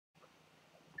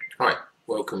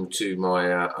Welcome to my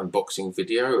unboxing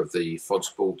video of the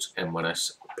Fodsports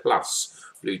M1-S Plus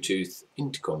Bluetooth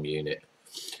intercom unit.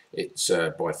 It's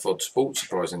by Fodsports,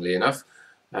 surprisingly enough,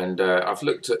 and I've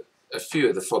looked at a few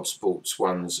of the Fodsports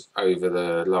ones over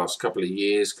the last couple of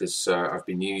years because I've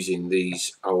been using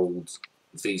these old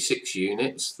V6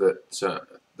 units that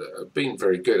have been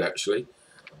very good actually.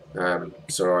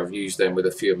 So I've used them with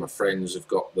a few of my friends who've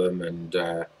got them,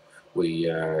 and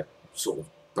we sort of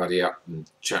buddy up and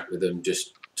chat with them,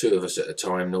 just two of us at a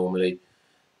time normally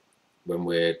when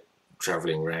we're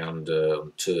travelling around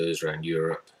on tours around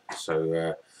Europe.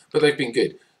 So but they've been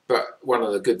good. But one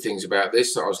of the good things about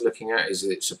this that I was looking at is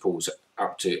that it supports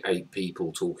up to 8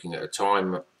 people talking at a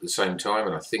time at the same time,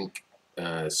 and I think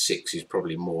 6 is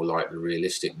probably more like the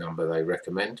realistic number they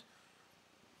recommend.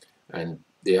 And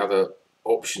the other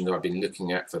option that I've been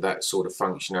looking at for that sort of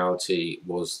functionality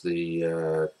was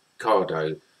the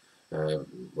Cardo,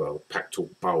 well, Pack Talk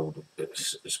Bold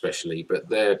especially, but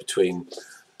they're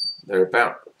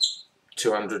about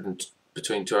 200 and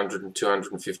between 200 and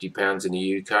 250 pounds in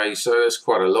the UK, so that's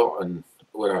quite a lot. And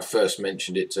when I first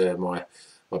mentioned it to my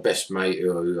best mate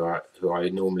who I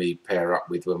normally pair up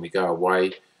with when we go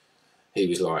away, he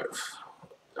was like,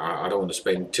 I don't want to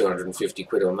spend 250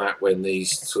 quid on that when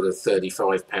these sort of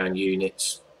 35 pound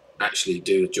units actually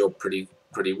do the job pretty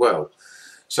well.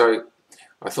 So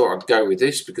I thought I'd go with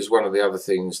this because one of the other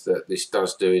things that this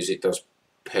does do is it does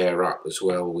pair up as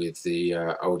well with the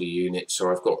older units. So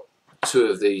I've got 2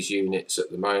 of these units at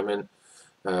the moment.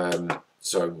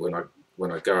 So when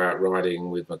I go out riding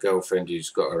with my girlfriend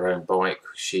who's got her own bike,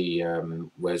 she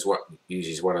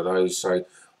uses one of those. So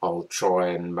I'll try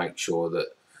and make sure that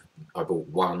I bought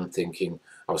one, thinking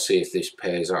I'll see if this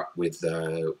pairs up with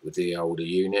the older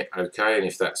unit. Okay, and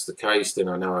if that's the case, then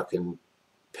I know I can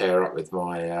pair up with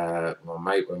my my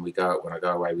mate when I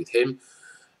go away with him,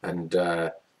 and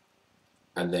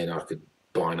then I could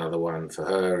buy another one for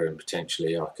her, and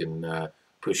potentially I can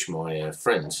push my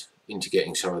friends into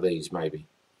getting some of these maybe.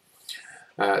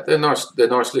 They're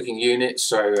nice looking units,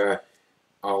 so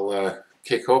I'll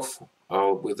kick off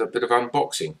with a bit of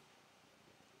unboxing.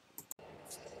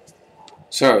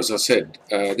 So as I said,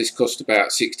 this cost about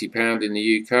 £60 in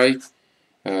the UK.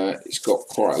 It's got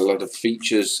quite a lot of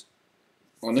features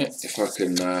on it, if I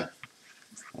can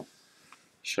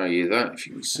show you that, if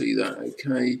you can see that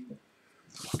okay.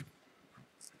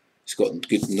 It's got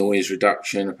good noise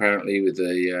reduction apparently with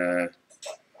the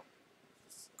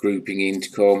grouping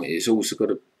intercom. It's also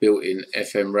got a built-in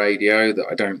FM radio that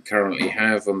I don't currently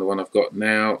have on the one I've got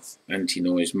now.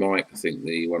 Anti-noise mic, I think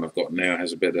the one I've got now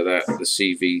has a bit of that.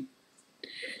 The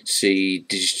CVC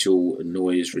digital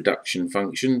noise reduction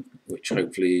function, which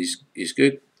hopefully is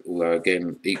good. Although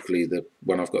again, equally the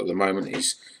one I've got at the moment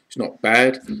is not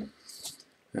bad.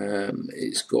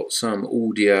 It's got some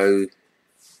audio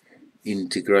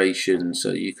integration, so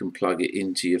you can plug it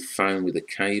into your phone with a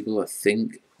cable, I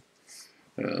think.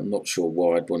 I'm not sure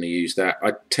why I'd want to use that.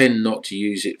 I tend not to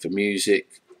use it for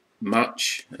music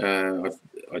much. I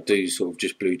do sort of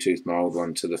just Bluetooth my old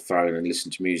one to the phone and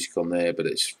listen to music on there, but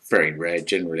it's very rare.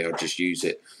 Generally I just use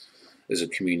it as a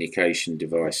communication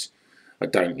device. I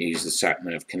don't use the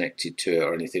sat-nav connected to it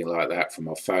or anything like that for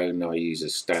my phone. I use a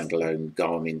standalone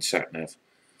Garmin sat-nav.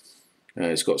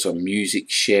 It's got some music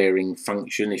sharing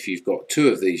function. If you've got 2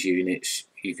 of these units,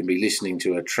 you can be listening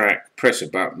to a track, press a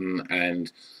button,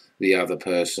 and the other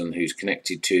person who's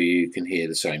connected to you can hear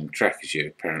the same track as you,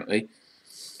 apparently.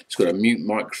 It's got a mute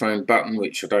microphone button,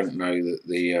 which I don't know that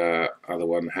the other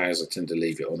one has. I tend to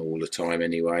leave it on all the time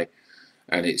anyway.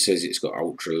 And it says it's got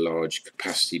ultra large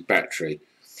capacity battery.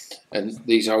 And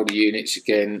these older units,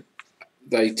 again,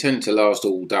 they tend to last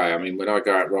all day. I mean, when I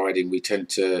go out riding, we tend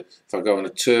to, if I go on a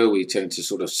tour, we tend to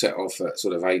sort of set off at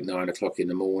sort of 8, 9 o'clock in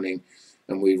the morning,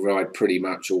 and we ride pretty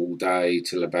much all day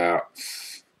till about,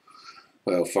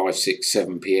 well, 5, 6,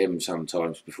 7 p.m.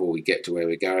 sometimes before we get to where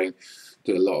we're going.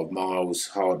 Do a lot of miles,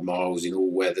 hard miles in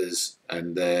all weathers,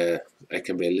 and they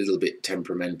can be a little bit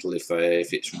temperamental if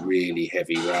it's really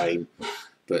heavy rain.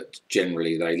 But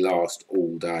generally they last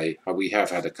all day. We have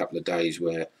had a couple of days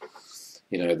where,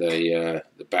 you know, the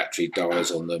battery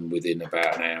dies on them within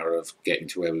about an hour of getting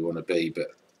to where we want to be, but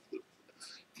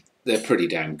they're pretty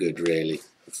damn good really.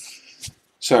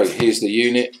 So here's the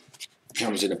unit.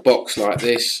 Comes in a box like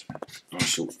this. I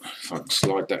shall, if I can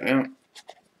slide that out.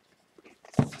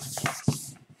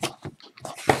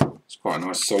 It's quite a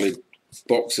nice solid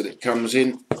box that it comes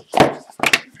in.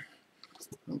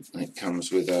 It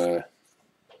comes with a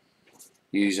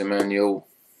user manual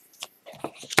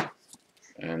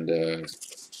and a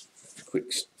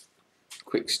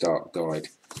quick start guide,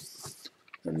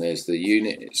 and there's the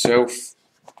unit itself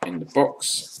in the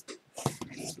box.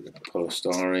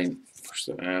 polystyrene, push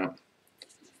that out.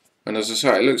 And as I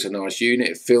say, it looks a nice unit.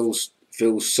 It feels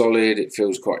solid. It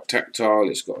feels quite tactile.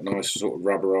 It's got nice sort of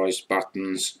rubberized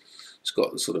buttons. It's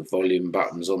got the sort of volume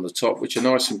buttons on the top, which are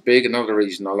nice and big. Another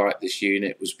reason I like this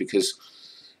unit was because,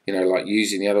 you know, like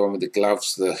using the other one with the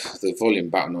gloves, the volume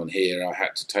button on here, I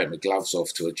had to take my gloves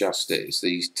off to adjust it. It's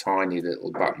these tiny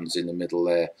little buttons in the middle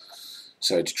there.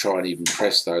 So to try and even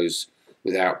press those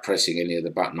without pressing any of the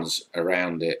buttons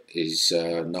around it is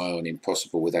nigh on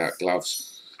impossible without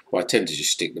gloves. Well, I tend to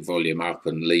just stick the volume up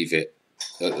and leave it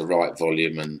at the right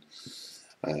volume, and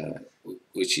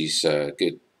which is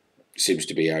good. Seems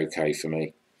to be okay for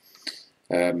me.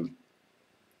 It's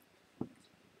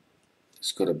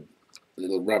got a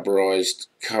little rubberized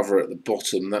cover at the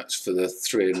bottom. That's for the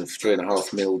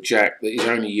 3.5mm jack that is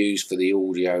only used for the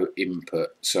audio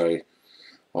input. So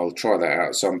I'll try that out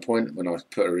at some point when I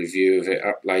put a review of it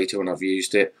up later when I've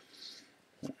used it.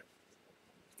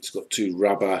 It's got two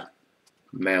rubber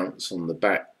mounts on the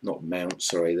back, not mounts,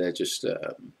 sorry, they're just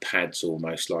pads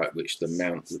almost, like which the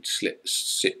mount would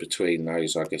sit between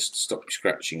those, I guess, to stop you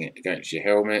scratching it against your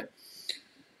helmet.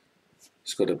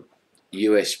 It's got a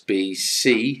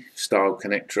USB-C style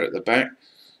connector at the back.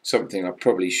 Something I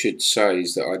probably should say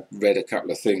is that I read a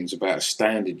couple of things about a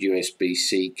standard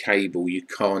USB-C cable you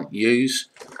can't use.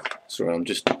 So I'm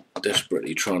just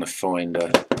desperately trying to find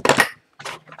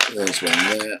there's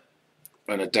one there,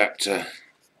 an adapter.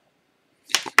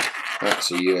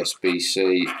 That's a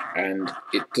USB-C, and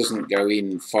it doesn't go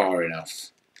in far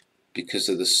enough because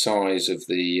of the size of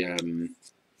the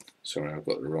sorry, I've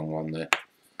got the wrong one there.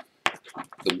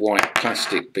 The white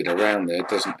plastic bit around there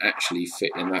doesn't actually fit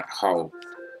in that hole,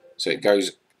 so it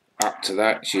goes up to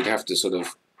that. So you'd have to sort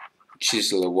of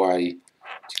chisel away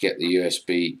to get the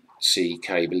USB-C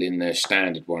cable in there,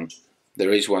 standard one.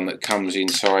 There is one that comes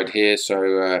inside here,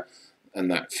 so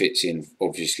and that fits in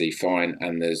obviously fine,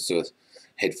 and there's the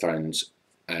headphones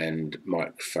and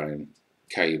microphone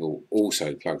cable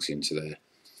also plugs into there.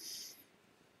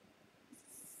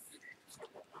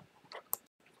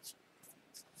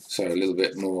 So a little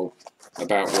bit more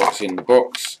about what's in the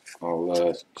box.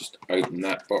 I'll just open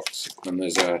that box, and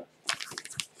there's a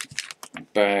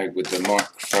bag with the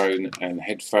microphone and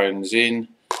headphones in,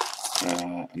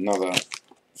 another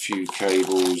few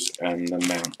cables and the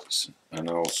mounts,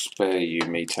 and I'll spare you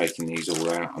me taking these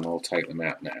all out, and I'll take them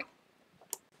out now.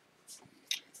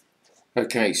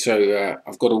 Okay, so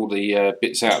I've got all the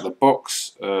bits out of the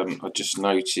box. I just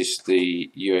noticed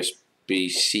the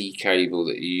USB-C cable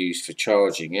that you use for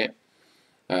charging it.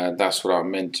 That's what I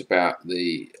meant about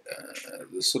the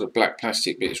sort of black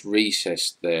plastic bit's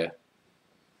recessed there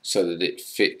so that it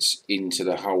fits into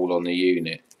the hole on the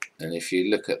unit. And if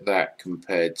you look at that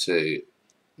compared to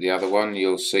the other one,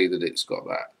 you'll see that it's got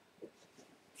that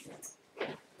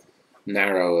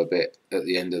narrower bit at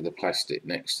the end of the plastic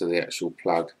next to the actual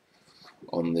plug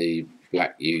on the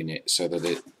black unit, so that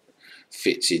it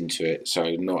fits into it.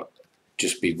 So not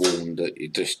just be warned that you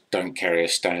just don't carry a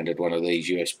standard one of these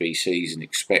USB-Cs and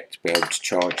expect to be able to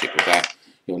charge it with that.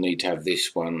 You'll need to have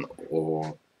this one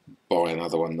or buy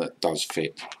another one that does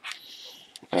fit.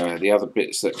 The other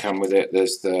bits that come with it,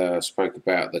 there's the, I spoke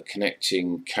about the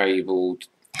connecting cable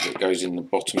that goes in the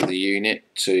bottom of the unit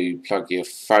to plug your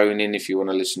phone in if you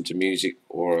want to listen to music,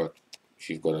 or if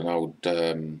you've got an old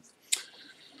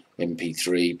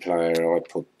MP3 player,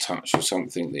 iPod Touch or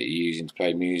something that you're using to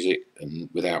play music and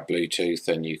without Bluetooth,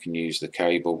 then you can use the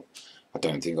cable. I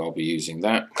don't think I'll be using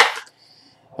that.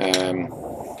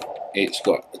 It's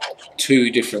got two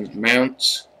different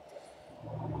mounts.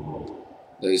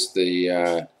 There's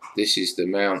the this is the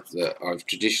mount that I've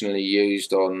traditionally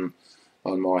used on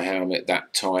my helmet,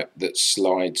 that type that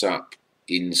slides up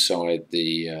inside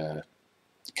the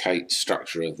case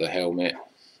structure of the helmet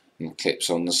and clips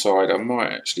on the side. I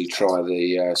might actually try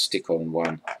the stick-on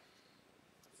one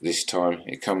this time.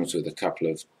 It comes with a couple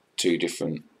of I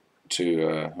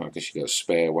guess you got a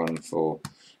spare one for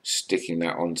sticking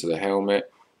that onto the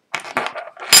helmet.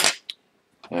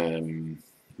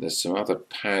 There's some other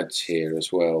pads here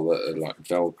as well that are like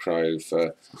Velcro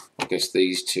for, I guess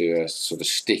these two sort of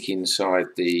stick inside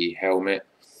the helmet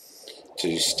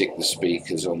to stick the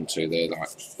speakers onto.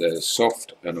 They're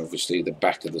soft, and obviously the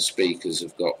back of the speakers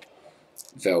have got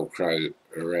Velcro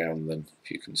around them,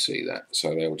 if you can see that.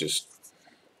 So they'll just,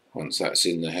 once that's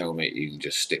in the helmet, you can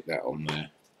just stick that on there,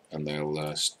 and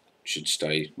they'll should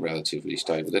stay relatively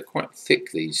stable. They're quite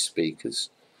thick, these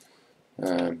speakers.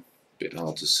 Bit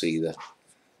hard to see the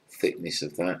thickness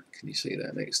of that. Can you see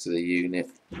that next to the unit?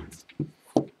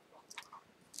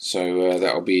 So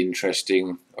that'll be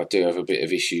interesting. I do have a bit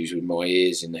of issues with my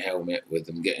ears in the helmet, with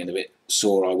them getting a bit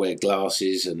sore. I wear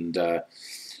glasses, and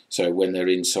so when they're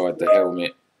inside the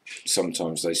helmet,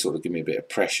 sometimes they sort of give me a bit of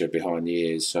pressure behind the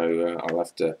ears, so I'll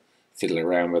have to fiddle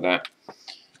around with that.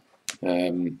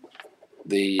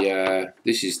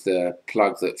 This is the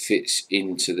plug that fits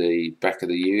into the back of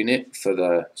the unit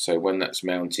so when that's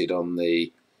mounted on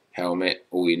the helmet,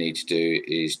 all you need to do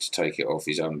is to take it off,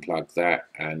 is unplug that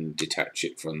and detach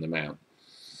it from the mount.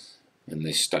 And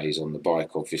this stays on the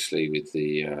bike, obviously, with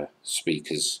the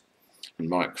speakers and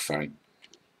microphone.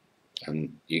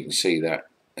 And you can see that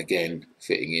again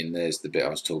fitting in. There's the bit I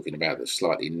was talking about that's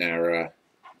slightly narrower,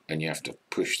 and you have to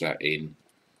push that in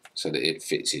so that it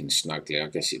fits in snugly. I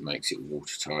guess it makes it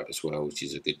watertight as well, which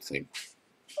is a good thing.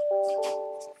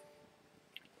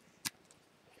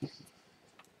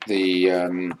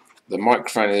 The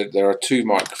microphone, there are two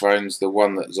microphones. The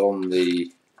one that's on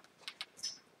the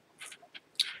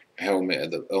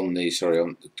helmet,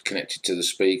 connected to the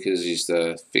speakers, is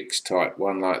the fixed type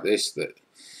one like this. That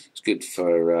it's good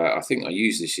for. I think I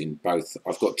use this in both.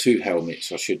 I've got two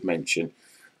helmets, I should mention.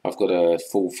 I've got a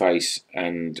full face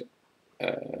and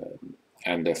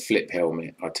a flip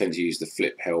helmet. I tend to use the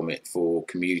flip helmet for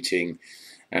commuting,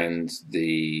 and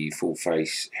the full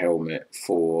face helmet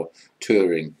for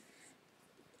touring.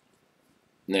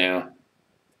 Now,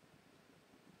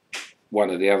 one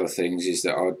of the other things is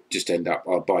that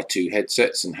I'll buy two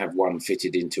headsets and have one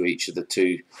fitted into each of the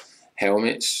two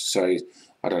helmets. So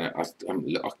I don't know,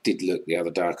 I did look the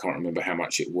other day, I can't remember how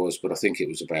much it was, but I think it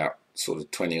was about sort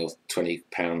of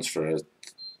 £20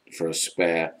 for a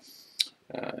spare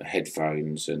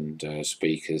headphones and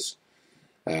speakers,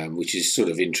 which is sort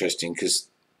of interesting, because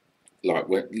like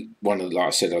I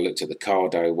said, I looked at the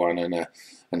Cardo one, and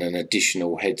an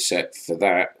additional headset for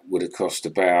that would have cost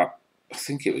about, I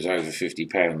think it was over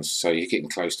 £50. So you're getting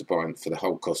close to buying for the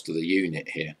whole cost of the unit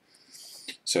here.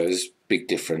 So there's a big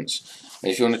difference.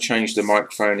 And if you want to change the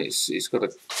microphone, it's got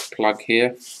a plug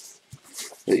here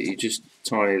that you just,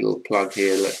 tiny little plug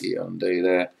here, let you undo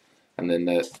there, and then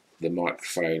the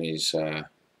microphone is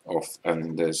off.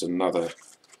 And there's another,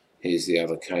 here's the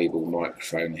other cable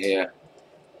microphone here,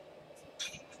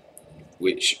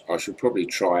 which I should probably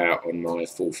try out on my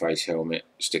full face helmet.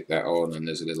 Stick that on, and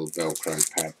there's a little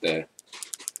Velcro pad there.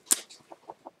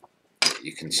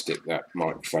 You can stick that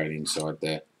microphone inside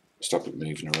there, stop it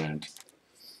moving around.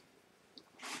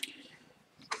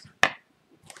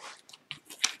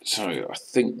 So I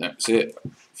think that's it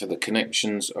for the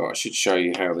connections. I should show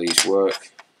you how these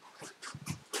work.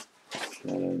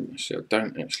 So I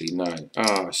don't actually know.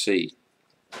 I see.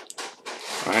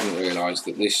 I hadn't realised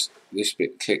that this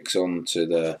bit clicks onto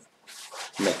the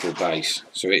metal base,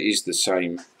 so it is the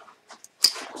same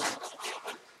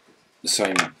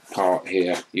part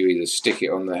here. You either stick it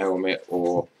on the helmet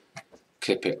or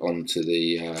clip it onto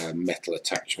the metal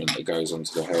attachment that goes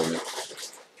onto the helmet,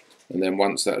 and then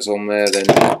once that's on there, then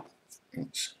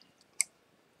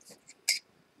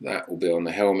that will be on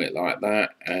the helmet like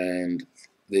that, and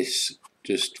this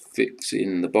just fits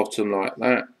in the bottom like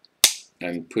that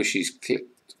and pushes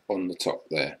clipped on the top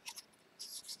there.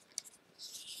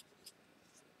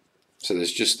 So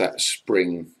there's just that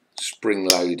spring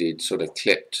loaded sort of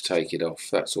clip to take it off.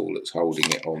 That's all that's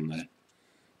holding it on there,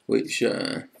 which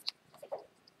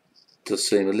does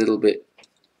seem a little bit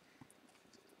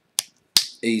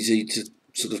easy to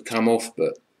sort of come off,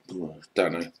 but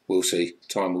don't know, we'll see,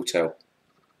 time will tell.